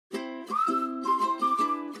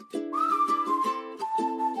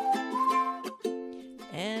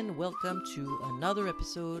welcome to another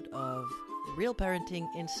episode of Real Parenting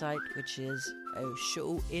Insight, which is a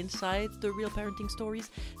show inside the Real Parenting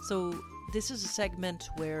Stories. So this is a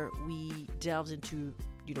segment where we delve into,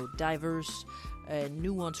 diverse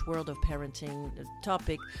nuanced world of parenting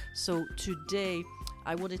topic. So today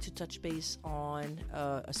I wanted to touch base on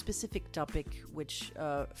a specific topic which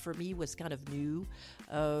for me was kind of new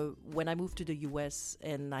when I moved to the US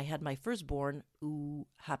and I had my firstborn, who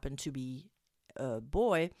happened to be a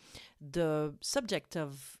boy. The subject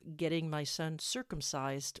of getting my son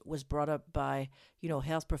circumcised was brought up by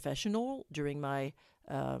health professional during my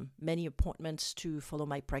many appointments to follow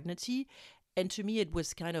my pregnancy. And to me, it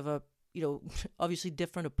was kind of a obviously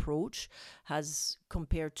different approach as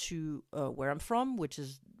compared to where I'm from, which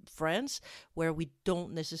is France, where we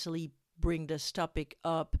don't necessarily bring this topic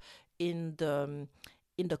up in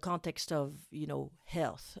the context of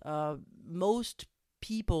health. Most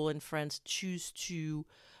people in France choose to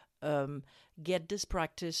get this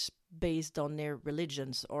practice based on their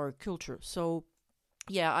religions or culture. So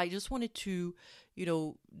yeah, I just wanted to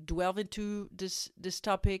delve into this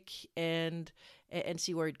topic and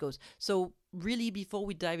see where it goes. So really, before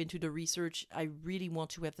we dive into the research, I really want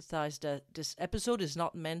to emphasize that this episode is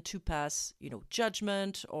not meant to pass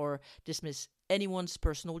judgment or dismiss anyone's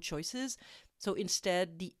personal choices. So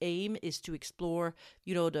instead, the aim is to explore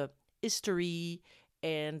the history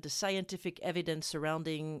and the scientific evidence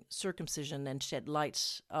surrounding circumcision and shed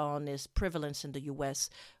lights on its prevalence in the US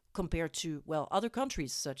compared to, other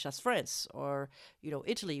countries such as France or,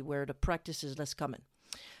 Italy, where the practice is less common.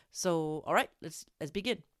 So, all right, let's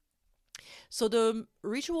begin. So the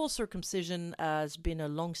ritual circumcision has been a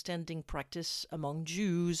long-standing practice among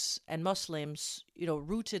Jews and Muslims,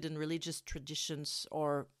 rooted in religious traditions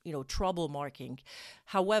or, trouble marking.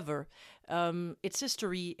 However, its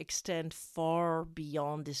history extends far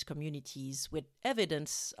beyond these communities, with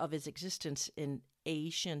evidence of its existence in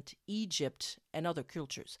ancient Egypt and other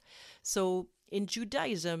cultures. So in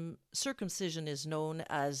Judaism, circumcision is known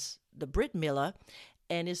as the Brit Milah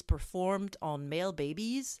and is performed on male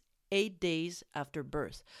babies 8 days after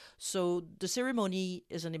birth. So the ceremony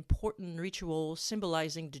is an important ritual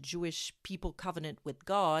symbolizing the Jewish people covenant with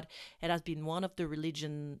God and has been one of the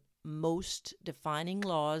religion's most defining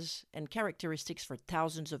laws and characteristics for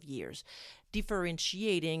thousands of years,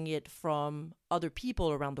 differentiating it from other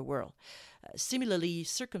people around the world. Similarly,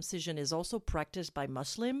 circumcision is also practiced by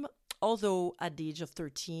Muslims, although at the age of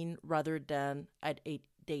 13 rather than at 8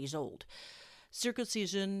 days old.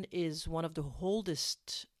 Circumcision is one of the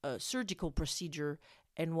oldest surgical procedure,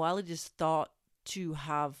 and while it is thought to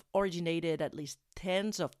have originated at least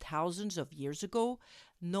tens of thousands of years ago,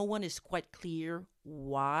 no one is quite clear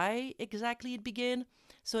why exactly it began.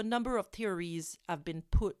 So a number of theories have been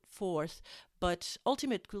put forth, but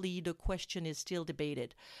ultimately the question is still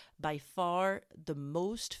debated. By far, the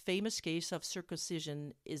most famous case of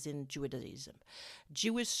circumcision is in Judaism.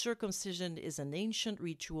 Jewish circumcision is an ancient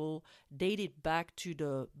ritual dated back to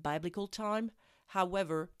the biblical time.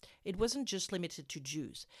 However, it wasn't just limited to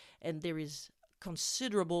Jews, and there is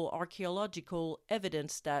considerable archaeological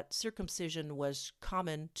evidence that circumcision was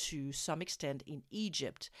common to some extent in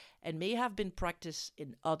Egypt and may have been practiced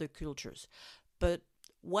in other cultures. But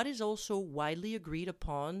what is also widely agreed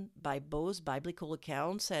upon by both biblical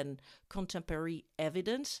accounts and contemporary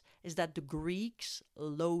evidence is that the Greeks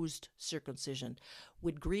loathed circumcision,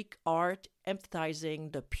 with Greek art emphasizing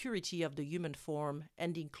the purity of the human form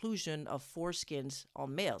and the inclusion of foreskins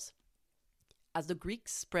on males. As the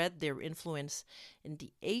Greeks spread their influence in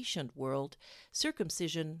the ancient world,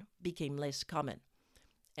 circumcision became less common.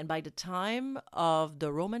 And by the time of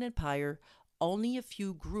the Roman Empire, only a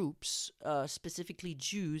few groups, specifically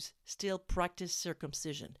Jews, still practiced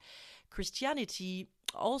circumcision. Christianity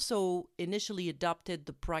also initially adopted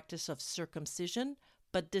the practice of circumcision,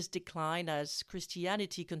 but this declined as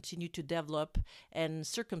Christianity continued to develop and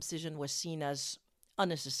circumcision was seen as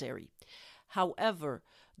unnecessary. However,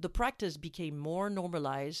 the practice became more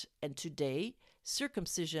normalized, and today,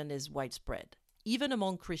 circumcision is widespread, even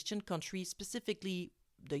among Christian countries, specifically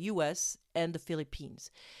the US and the Philippines.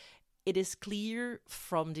 It is clear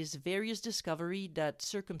from this various discovery that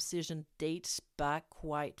circumcision dates back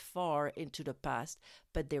quite far into the past,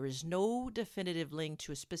 but there is no definitive link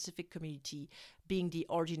to a specific community being the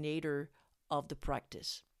originator of the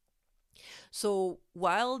practice. So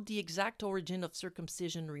while the exact origin of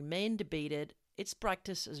circumcision remain debated, its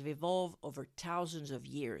practice has evolved over thousands of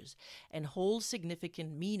years and holds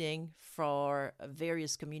significant meaning for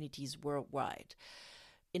various communities worldwide.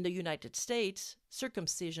 In the United States,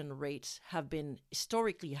 circumcision rates have been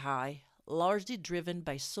historically high, largely driven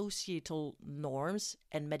by societal norms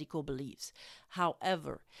and medical beliefs.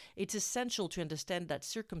 However, it's essential to understand that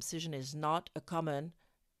circumcision is not a common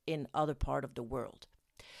in other parts of the world.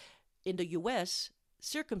 In the US,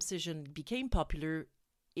 circumcision became popular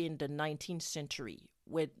in the 19th century,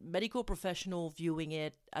 with medical professionals viewing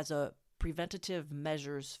it as a preventative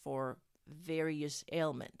measures for various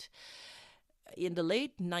ailments. In the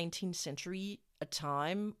late 19th century, a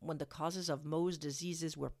time when the causes of most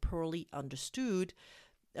diseases were poorly understood,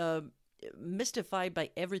 uh, mystified by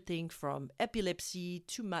everything from epilepsy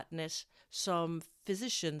to madness, some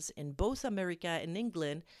physicians in both America and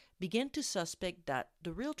England began to suspect that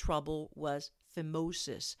the real trouble was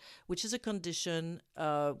phimosis, which is a condition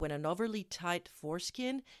when an overly tight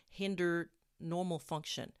foreskin hindered normal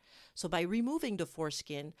function. So by removing the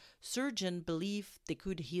foreskin, surgeons believed they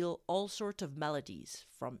could heal all sorts of maladies,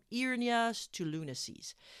 from hernias to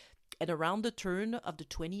lunacies. And around the turn of the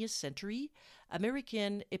 20th century,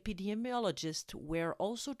 American epidemiologists were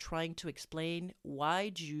also trying to explain why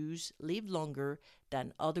Jews lived longer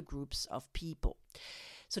than other groups of people.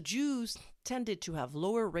 So Jews tended to have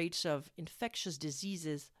lower rates of infectious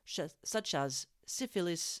diseases such as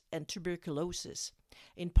syphilis and tuberculosis,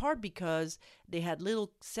 in part because they had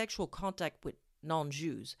little sexual contact with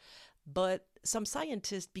non-Jews. But some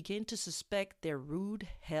scientists began to suspect their rude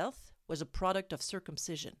health was a product of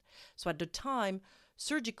circumcision. So at the time,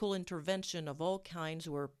 surgical intervention of all kinds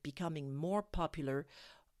were becoming more popular,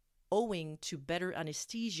 owing to better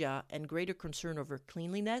anesthesia and greater concern over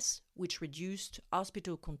cleanliness, which reduced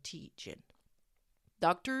hospital contagion.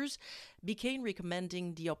 Doctors began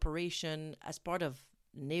recommending the operation as part of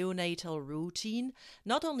neonatal routine.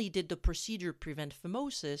 Not only did the procedure prevent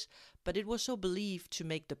phimosis, but it was so believed to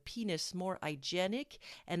make the penis more hygienic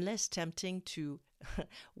and less tempting to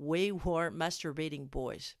wayward masturbating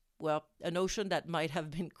boys. Well, a notion that might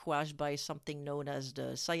have been quashed by something known as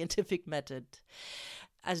the scientific method.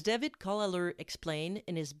 As David Collier explained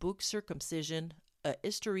in his book Circumcision, A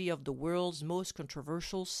History of the World's Most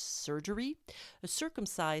Controversial Surgery, a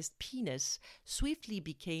circumcised penis swiftly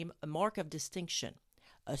became a mark of distinction,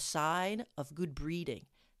 a sign of good breeding,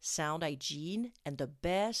 sound hygiene, and the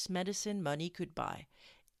best medicine money could buy.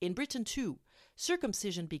 In Britain, too,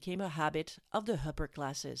 circumcision became a habit of the upper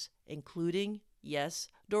classes, including, yes,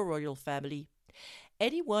 the royal family.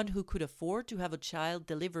 Anyone who could afford to have a child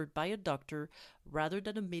delivered by a doctor rather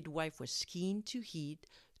than a midwife was keen to heed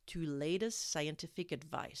to latest scientific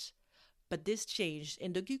advice. But this changed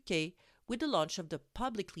in the UK with the launch of the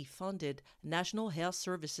publicly funded National Health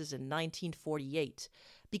Services in 1948.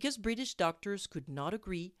 Because British doctors could not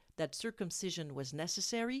agree that circumcision was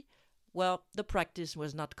necessary, well, the practice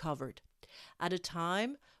was not covered. At a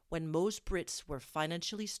time when most Brits were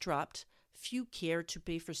financially strapped, few cared to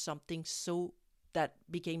pay for something so that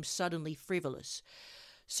became suddenly frivolous.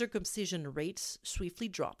 Circumcision rates swiftly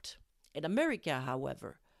dropped. In America,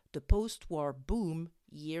 however, the post-war boom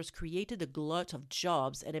years created a glut of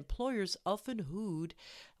jobs, and employers often wooed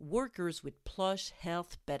workers with plush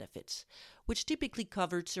health benefits, which typically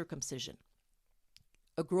covered circumcision.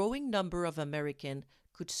 A growing number of Americans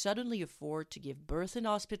could suddenly afford to give birth in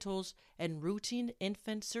hospitals, and routine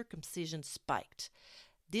infant circumcision spiked.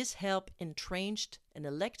 This helped entrenched an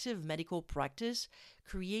elective medical practice,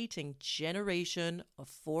 creating generation of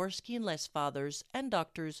foreskinless fathers and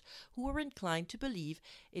doctors who were inclined to believe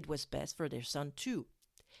it was best for their son too.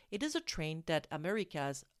 It is a trend that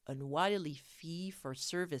America's unwieldly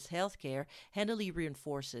fee-for-service healthcare handily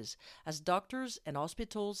reinforces, as doctors and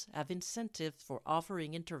hospitals have incentives for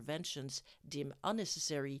offering interventions deemed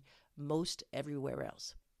unnecessary most everywhere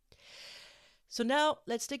else. So now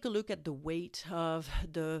let's take a look at the weight of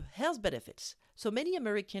the health benefits. So many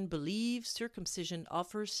Americans believe circumcision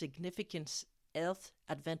offers significant health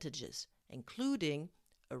advantages, including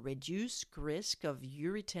a reduced risk of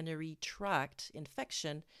urinary tract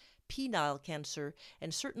infection, penile cancer,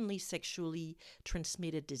 and certainly sexually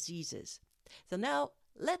transmitted diseases. So now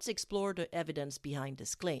let's explore the evidence behind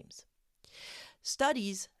these claims.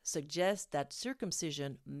 Studies suggest that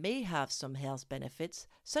circumcision may have some health benefits,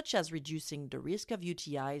 such as reducing the risk of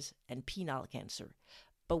UTIs and penile cancer.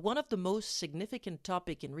 But one of the most significant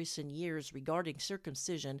topics in recent years regarding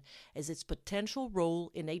circumcision is its potential role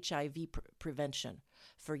in HIV prevention.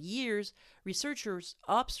 For years, researchers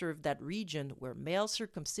observed that regions where male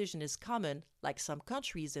circumcision is common, like some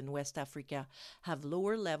countries in West Africa, have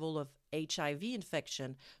lower level of HIV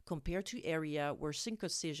infection compared to areas where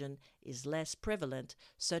circumcision is less prevalent,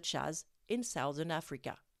 such as in Southern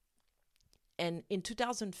Africa. And in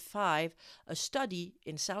 2005, a study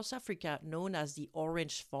in South Africa known as the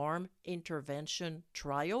Orange Farm Intervention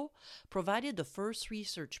Trial provided the first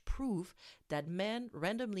research proof that men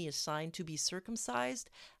randomly assigned to be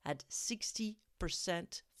circumcised had 60%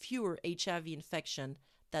 fewer HIV infection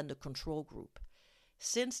than the control group.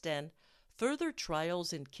 Since then, further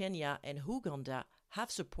trials in Kenya and Uganda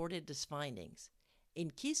have supported these findings.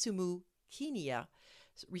 In Kisumu, Kenya,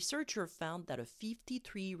 researchers found that a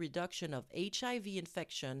 53% reduction of HIV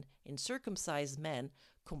infection in circumcised men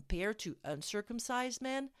compared to uncircumcised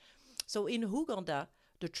men. So in Uganda,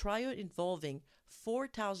 the trial involving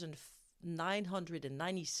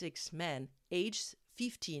 4,996 men aged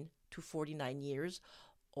 15 to 49 years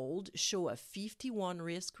old show a 51%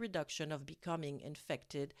 risk reduction of becoming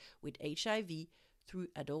infected with HIV through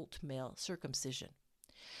adult male circumcision.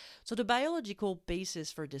 So the biological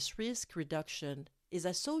basis for this risk reduction is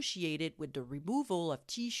associated with the removal of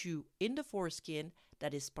tissue in the foreskin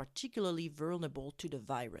that is particularly vulnerable to the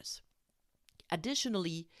virus.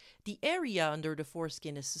 Additionally, the area under the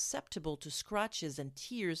foreskin is susceptible to scratches and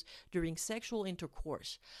tears during sexual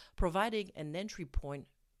intercourse, providing an entry point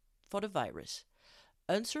for the virus.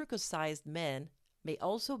 Uncircumcised men may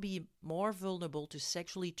also be more vulnerable to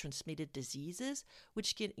sexually transmitted diseases,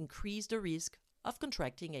 which can increase the risk of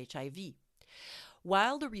contracting HIV.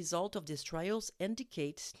 While the result of these trials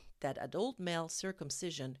indicates that adult male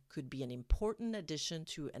circumcision could be an important addition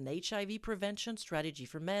to an HIV prevention strategy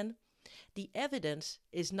for men, the evidence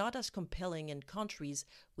is not as compelling in countries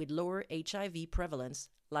with lower HIV prevalence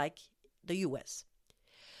like the US.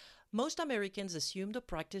 Most Americans assume the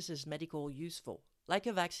practice is medically useful, like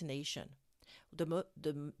a vaccination. The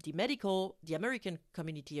American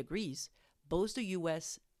community agrees. Both the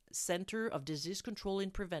US Center of Disease Control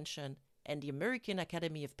and Prevention and the American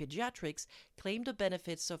Academy of Pediatrics claim the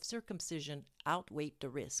benefits of circumcision outweigh the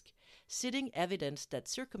risk, citing evidence that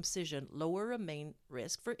circumcision lowers a main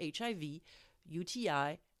risk for HIV,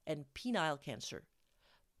 UTI, and penile cancer.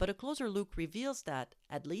 But a closer look reveals that,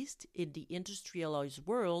 at least in the industrialized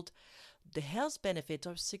world, the health benefits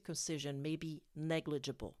of circumcision may be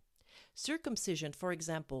negligible. Circumcision, for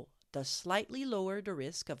example, does slightly lower the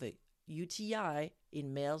risk of a UTI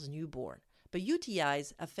in males newborn, but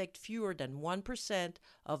UTIs affect fewer than 1%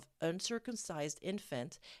 of uncircumcised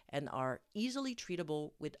infants and are easily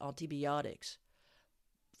treatable with antibiotics.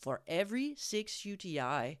 For every 6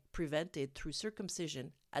 UTI prevented through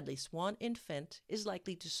circumcision, at least one infant is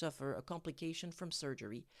likely to suffer a complication from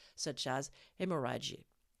surgery, such as hemorrhage.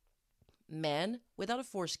 Men without a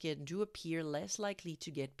foreskin do appear less likely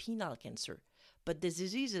to get penile cancer, but the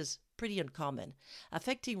disease is pretty uncommon,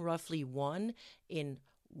 affecting roughly 1 in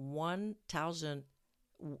 100,000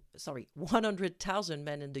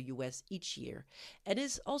 men in the US each year, and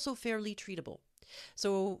is also fairly treatable.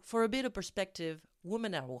 So, for a bit of perspective,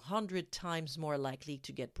 women are 100 times more likely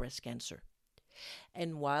to get breast cancer.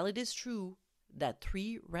 And while it is true that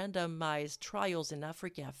 3 randomized trials in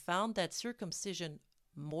Africa found that circumcision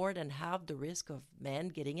more than half the risk of men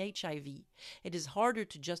getting HIV, it is harder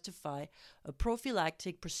to justify a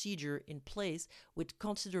prophylactic procedure in place with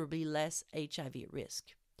considerably less HIV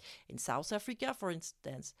risk. In South Africa, for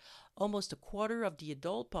instance, almost a quarter of the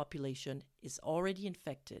adult population is already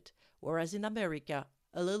infected, whereas in America,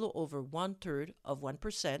 a little over 1/3 of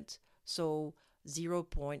 1%, so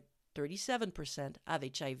 0.37%, have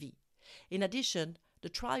HIV. In addition, the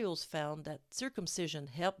trials found that circumcision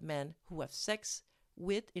helped men who have sex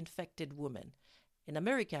with infected women. In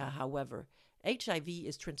America, however, HIV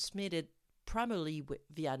is transmitted primarily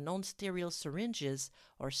via non-sterile syringes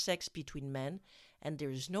or sex between men, and there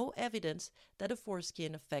is no evidence that a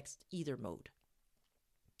foreskin affects either mode.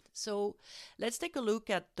 So let's take a look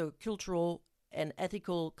at the cultural and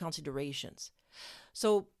ethical considerations.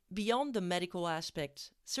 So beyond the medical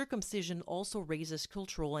aspect, circumcision also raises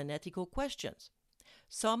cultural and ethical questions.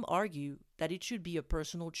 Some argue that it should be a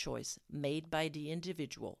personal choice made by the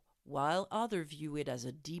individual, while others view it as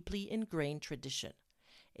a deeply ingrained tradition.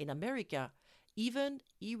 In America, even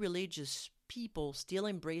irreligious people still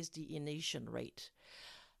embrace the initiation rite.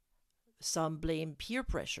 Some blame peer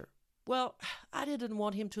pressure. Well, I didn't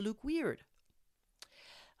want him to look weird.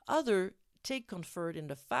 Others take comfort in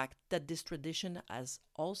the fact that this tradition has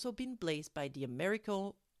also been blazed by the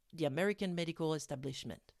American medical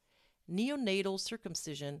establishment. Neonatal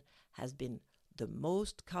circumcision has been the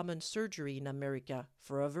most common surgery in America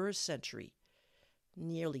for over a century.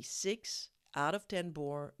 Nearly 6 out of 10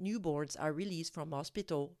 newborns are released from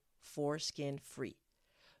hospital foreskin-free.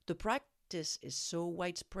 The practice is so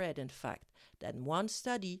widespread, in fact, that one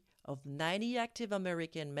study of 90 active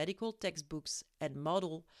American medical textbooks and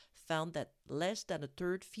model found that less than a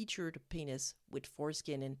third featured a penis with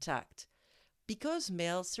foreskin intact. Because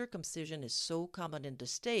male circumcision is so common in the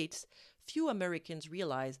States, few Americans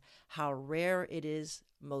realize how rare it is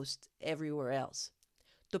most everywhere else.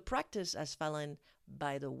 The practice has fallen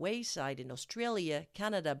by the wayside in Australia,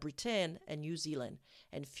 Canada, Britain, and New Zealand,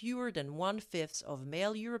 and fewer than 1/5 of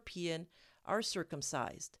male Europeans are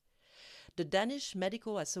circumcised. The Danish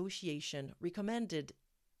Medical Association recommended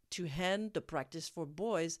to end the practice for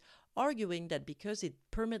boys, arguing that because it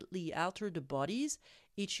permanently altered the bodies,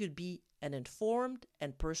 it should be an informed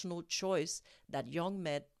and personal choice that young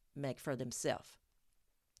men make for themselves.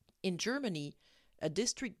 In Germany, a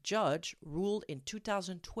district judge ruled in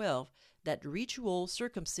 2012 that ritual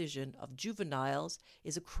circumcision of juveniles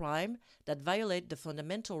is a crime that violates the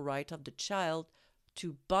fundamental right of the child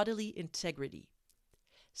to bodily integrity.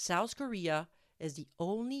 South Korea is the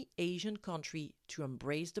only Asian country to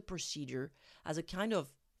embrace the procedure as a kind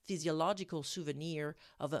of physiological souvenir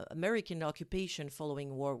of American occupation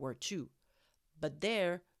following World War II. But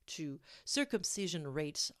there, too, circumcision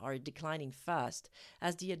rates are declining fast,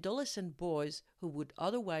 as the adolescent boys who would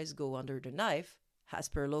otherwise go under the knife, as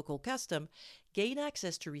per local custom, gain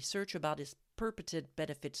access to research about its purported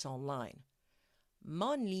benefits online.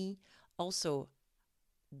 Money also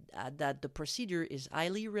that the procedure is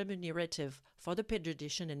highly remunerative for the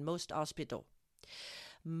pediatrician in most hospitals.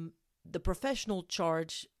 The professional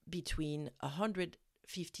charge between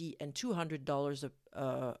 $150 and $200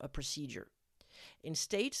 a procedure. In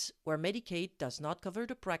states where Medicaid does not cover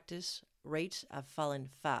the practice, rates have fallen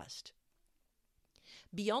fast.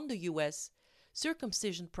 Beyond the U.S.,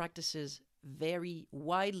 circumcision practices vary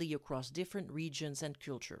widely across different regions and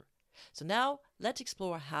culture. So now let's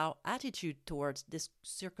explore how attitude towards this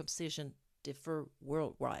circumcision differ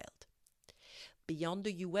worldwide. Beyond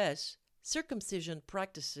the U.S., circumcision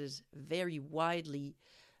practices vary widely,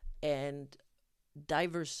 and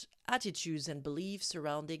diverse attitudes and beliefs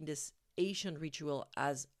surrounding this Asian ritual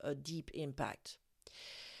has a deep impact.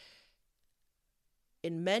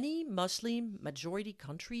 In many Muslim majority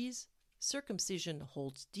countries, circumcision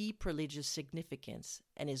holds deep religious significance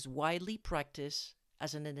and is widely practiced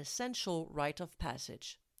as an essential rite of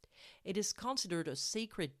passage. It is considered a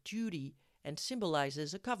sacred duty and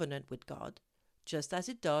symbolizes a covenant with God, just as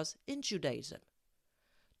it does in Judaism.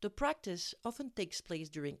 The practice often takes place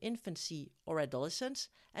during infancy or adolescence,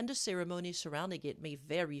 and the ceremony surrounding it may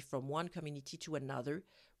vary from one community to another,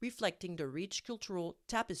 reflecting the rich cultural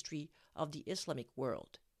tapestry of the Islamic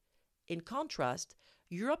world. In contrast,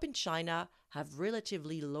 Europe and China have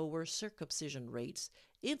relatively lower circumcision rates,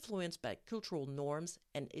 influenced by cultural norms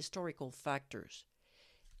and historical factors.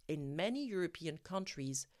 In many European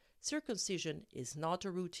countries, circumcision is not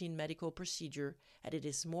a routine medical procedure, and it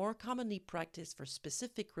is more commonly practiced for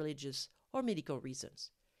specific religious or medical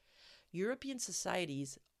reasons. European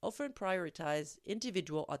societies often prioritize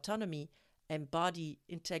individual autonomy and body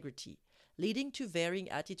integrity, leading to varying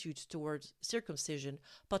attitudes towards circumcision,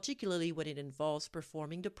 particularly when it involves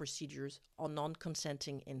performing the procedures on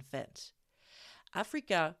non-consenting infants.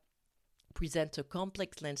 Africa presents a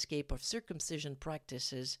complex landscape of circumcision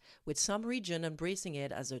practices, with some regions embracing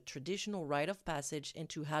it as a traditional rite of passage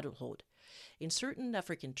into adulthood. In certain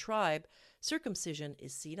African tribes, circumcision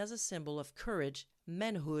is seen as a symbol of courage,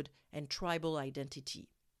 manhood, and tribal identity.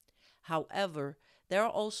 However, there are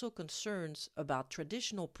also concerns about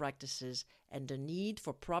traditional practices and the need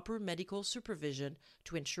for proper medical supervision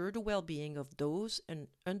to ensure the well-being of those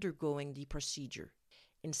undergoing the procedure.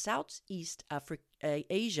 In Southeast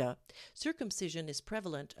Asia, circumcision is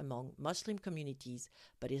prevalent among Muslim communities,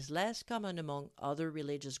 but is less common among other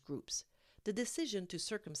religious groups. The decision to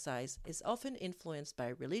circumcise is often influenced by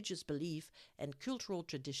religious belief and cultural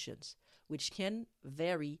traditions, which can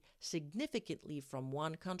vary significantly from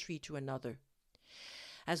one country to another.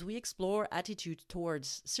 As we explore attitudes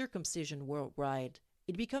towards circumcision worldwide,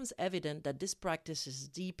 it becomes evident that this practice is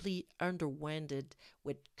deeply underwhelmed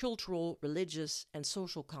with cultural, religious, and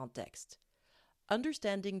social context.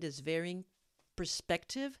 Understanding this varying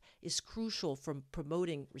perspective is crucial for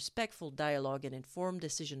promoting respectful dialogue and informed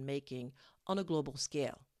decision-making on a global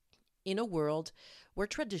scale. In a world where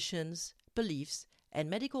traditions, beliefs, and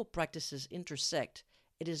medical practices intersect,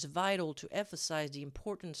 it is vital to emphasize the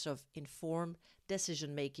importance of informed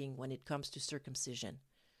decision-making when it comes to circumcision.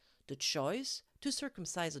 The choice to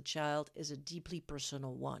circumcise a child is a deeply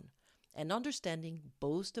personal one, and understanding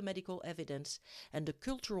both the medical evidence and the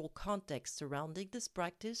cultural context surrounding this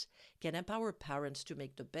practice can empower parents to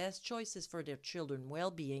make the best choices for their children's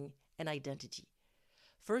well-being and identity.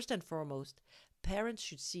 First and foremost, parents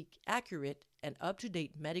should seek accurate and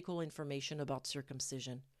up-to-date medical information about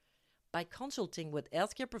circumcision. By consulting with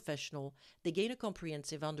healthcare professionals, they gain a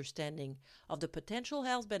comprehensive understanding of the potential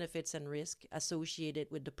health benefits and risks associated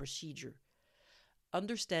with the procedure.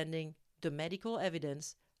 Understanding the medical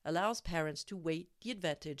evidence allows parents to weigh the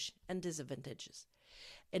advantages and disadvantages,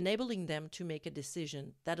 enabling them to make a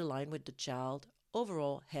decision that aligns with the child's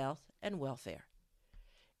overall health and welfare.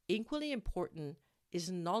 Equally important is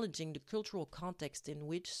acknowledging the cultural context in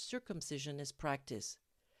which circumcision is practiced.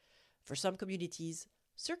 For some communities,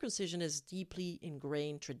 circumcision is deeply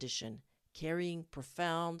ingrained tradition, carrying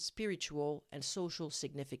profound spiritual and social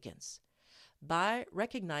significance. By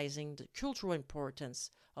recognizing the cultural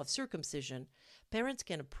importance of circumcision, parents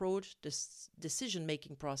can approach the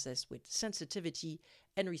decision-making process with sensitivity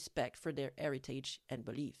and respect for their heritage and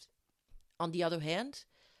beliefs. On the other hand,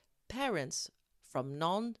 parents from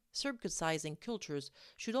non-circumcising cultures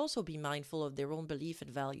should also be mindful of their own beliefs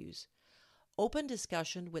and values. Open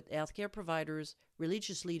discussion with healthcare providers,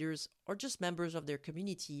 religious leaders, or just members of their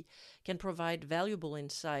community can provide valuable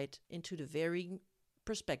insight into the varying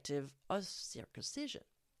perspective of circumcision.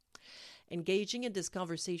 Engaging in this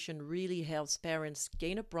conversation really helps parents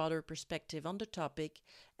gain a broader perspective on the topic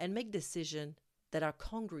and make decisions that are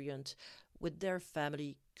congruent with their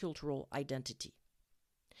family cultural identity.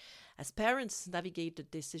 As parents navigate the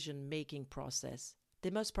decision-making process, they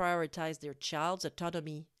must prioritize their child's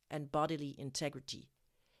autonomy and bodily integrity.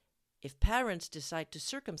 If parents decide to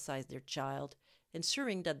circumcise their child,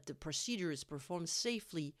 ensuring that the procedure is performed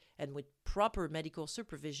safely and with proper medical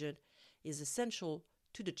supervision is essential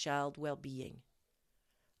to the child's well-being.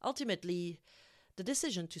 Ultimately, the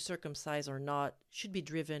decision to circumcise or not should be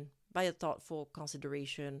driven by a thoughtful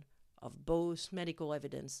consideration of both medical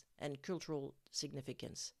evidence and cultural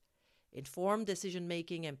significance. Informed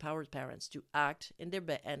decision-making empowers parents to act in their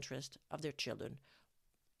best interest of their children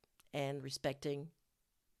and respecting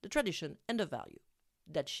the tradition and the value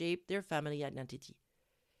that shape their family identity.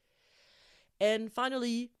 And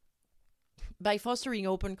finally, by fostering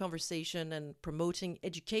open conversation and promoting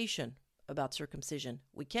education about circumcision,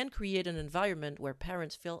 we can create an environment where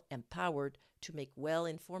parents feel empowered to make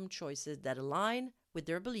well-informed choices that align with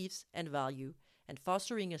their beliefs and value, and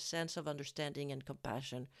fostering a sense of understanding and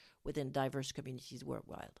compassion within diverse communities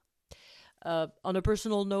worldwide. On a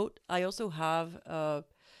personal note, I also have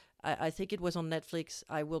I think it was on Netflix.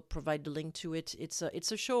 I will provide the link to it. It's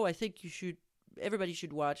a show I think everybody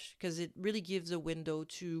should watch, because it really gives a window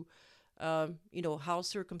to how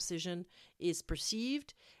circumcision is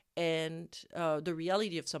perceived and the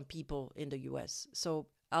reality of some people in the U.S. So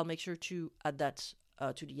I'll make sure to add that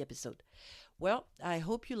to the episode. Well, I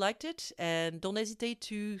hope you liked it, and don't hesitate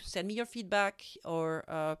to send me your feedback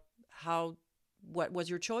or what was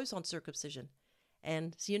your choice on circumcision.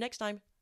 And see you next time.